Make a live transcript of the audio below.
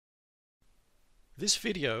This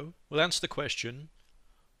video will answer the question,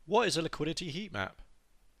 what is a liquidity heat map?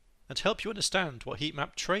 And help you understand what heat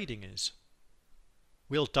map trading is.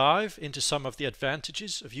 We'll dive into some of the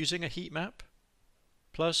advantages of using a heat map,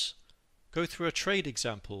 plus go through a trade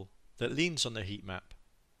example that leans on the heat map.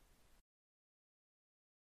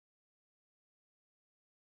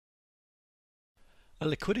 A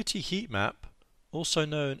liquidity heat map, also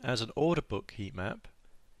known as an order book heat map,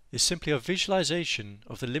 is simply a visualization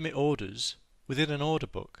of the limit orders within an order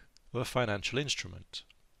book of a financial instrument.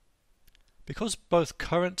 Because both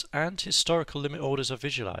current and historical limit orders are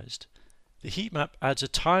visualized, the heat map adds a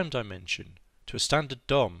time dimension to a standard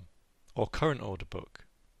DOM or current order book.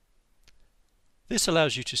 This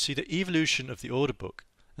allows you to see the evolution of the order book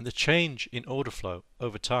and the change in order flow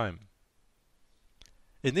over time.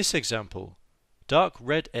 In this example, dark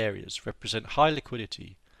red areas represent high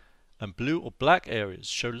liquidity and blue or black areas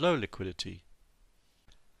show low liquidity.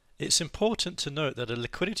 It's important to note that a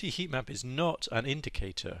liquidity heat map is not an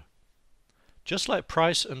indicator. Just like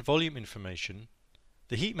price and volume information,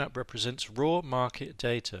 the heat map represents raw market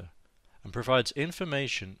data and provides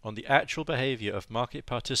information on the actual behavior of market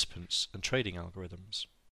participants and trading algorithms.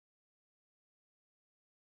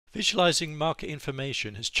 Visualizing market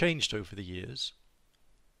information has changed over the years,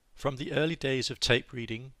 from the early days of tape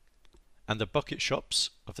reading and the bucket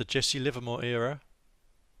shops of the Jesse Livermore era,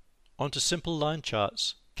 onto simple line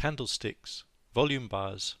charts, candlesticks, volume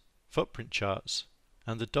bars, footprint charts,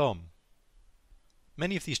 and the DOM.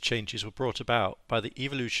 Many of these changes were brought about by the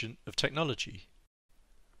evolution of technology.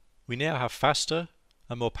 We now have faster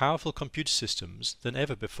and more powerful computer systems than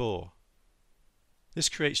ever before. This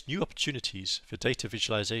creates new opportunities for data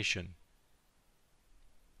visualization.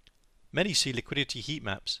 Many see liquidity heat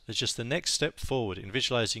maps as just the next step forward in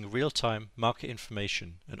visualizing real-time market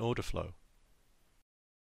information and order flow.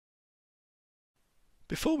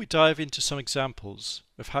 Before we dive into some examples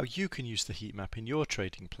of how you can use the heat map in your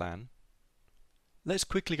trading plan, let's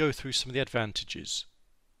quickly go through some of the advantages.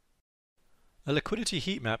 A liquidity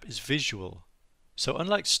heat map is visual, so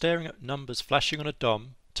unlike staring at numbers flashing on a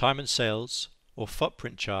DOM, time and sales, or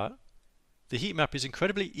footprint chart, the heat map is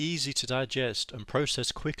incredibly easy to digest and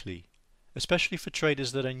process quickly, especially for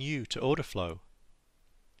traders that are new to order flow.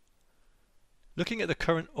 Looking at the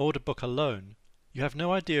current order book alone, you have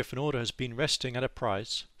no idea if an order has been resting at a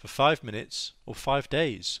price for 5 minutes or 5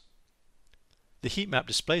 days. The heat map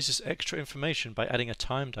displays this extra information by adding a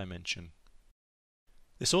time dimension.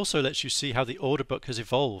 This also lets you see how the order book has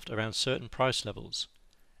evolved around certain price levels,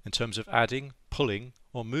 in terms of adding, pulling,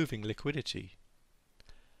 or moving liquidity.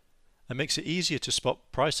 It makes it easier to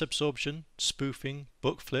spot price absorption, spoofing,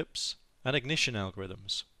 book flips, and ignition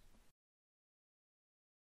algorithms.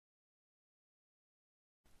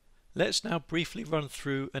 Let's now briefly run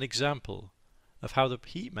through an example of how the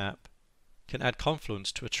heat map can add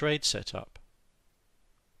confluence to a trade setup.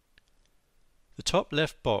 The top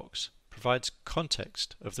left box provides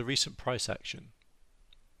context of the recent price action.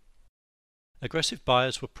 Aggressive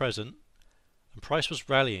buyers were present and price was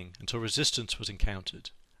rallying until resistance was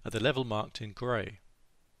encountered at the level marked in grey.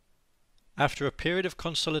 After a period of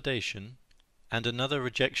consolidation and another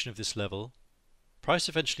rejection of this level, price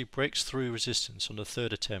eventually breaks through resistance on the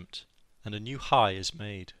third attempt and a new high is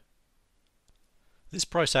made. This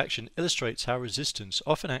price action illustrates how resistance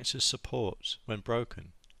often acts as support when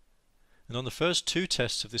broken, and on the first 2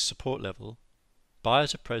 tests of this support level,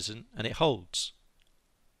 buyers are present and it holds.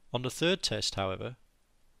 On the third test, however,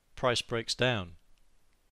 price breaks down.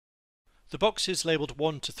 The boxes labelled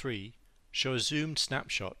 1 to 3 show a zoomed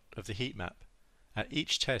snapshot of the heat map at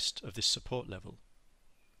each test of this support level.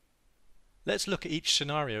 Let's look at each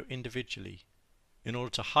scenario individually in order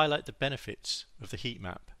to highlight the benefits of the heat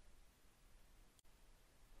map.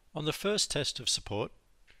 On the first test of support,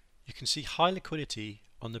 you can see high liquidity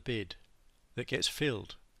on the bid that gets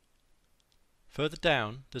filled. Further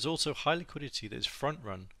down, there's also high liquidity that is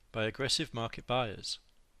front-run by aggressive market buyers.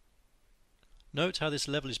 Note how this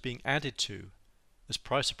level is being added to as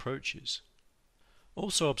price approaches.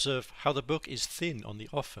 Also observe how the book is thin on the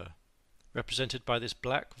offer, represented by this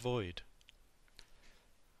black void.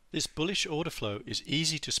 This bullish order flow is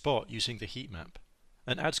easy to spot using the heat map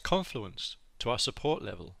and adds confluence to our support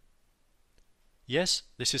level. Yes,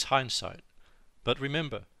 this is hindsight, but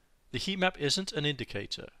remember, the heat map isn't an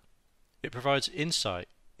indicator. It provides insight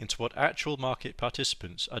into what actual market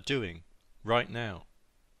participants are doing right now.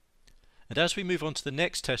 And as we move on to the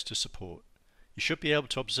next test of support, you should be able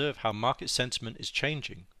to observe how market sentiment is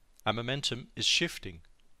changing and momentum is shifting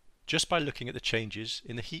just by looking at the changes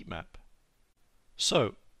in the heat map.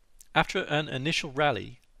 So, after an initial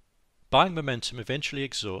rally, buying momentum eventually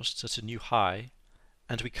exhausts at a new high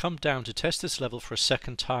and we come down to test this level for a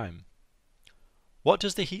second time. What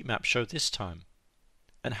does the heat map show this time?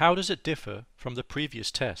 And how does it differ from the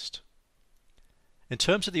previous test? In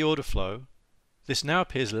terms of the order flow, this now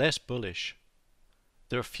appears less bullish.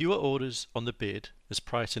 There are fewer orders on the bid as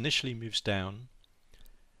price initially moves down,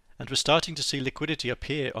 and we're starting to see liquidity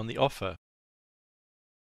appear on the offer.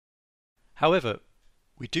 However,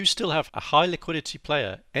 we do still have a high liquidity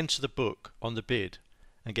player enter the book on the bid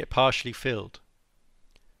and get partially filled.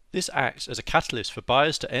 This acts as a catalyst for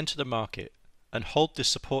buyers to enter the market and hold this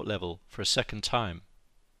support level for a second time.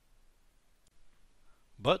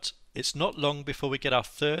 But it's not long before we get our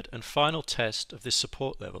third and final test of this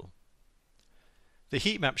support level. The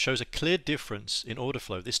heat map shows a clear difference in order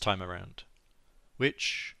flow this time around,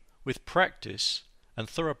 which, with practice and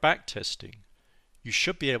thorough backtesting, you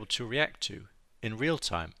should be able to react to in real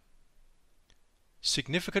time.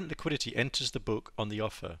 Significant liquidity enters the book on the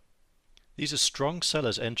offer. These are strong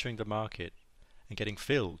sellers entering the market and getting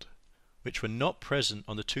filled, which were not present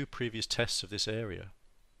on the two previous tests of this area.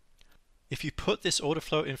 If you put this order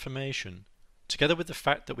flow information together with the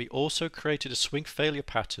fact that we also created a swing failure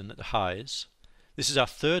pattern at the highs, this is our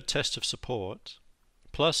third test of support,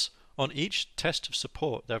 plus on each test of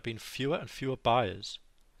support there have been fewer and fewer buyers,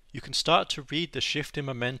 you can start to read the shift in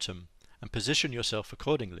momentum and position yourself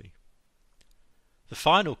accordingly. The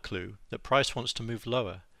final clue that price wants to move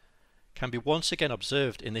lower can be once again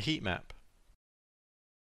observed in the heat map.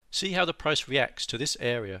 See how the price reacts to this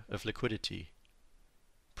area of liquidity.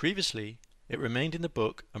 Previously, it remained in the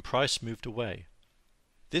book and price moved away.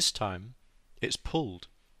 This time, it's pulled,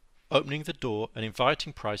 opening the door and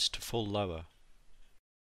inviting price to fall lower.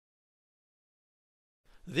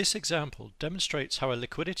 This example demonstrates how a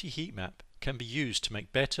liquidity heat map can be used to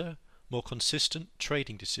make better, more consistent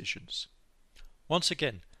trading decisions. Once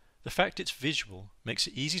again, the fact it's visual makes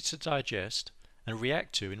it easy to digest and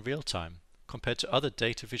react to in real time compared to other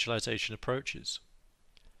data visualization approaches.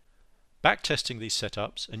 Backtesting these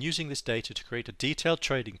setups and using this data to create a detailed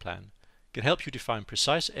trading plan can help you define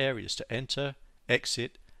precise areas to enter,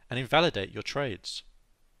 exit, and invalidate your trades.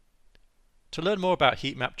 To learn more about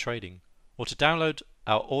heat map trading or to download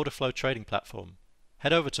our order flow trading platform,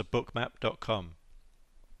 head over to bookmap.com.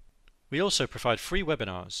 We also provide free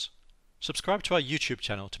webinars. Subscribe to our YouTube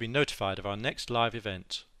channel to be notified of our next live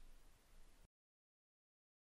event.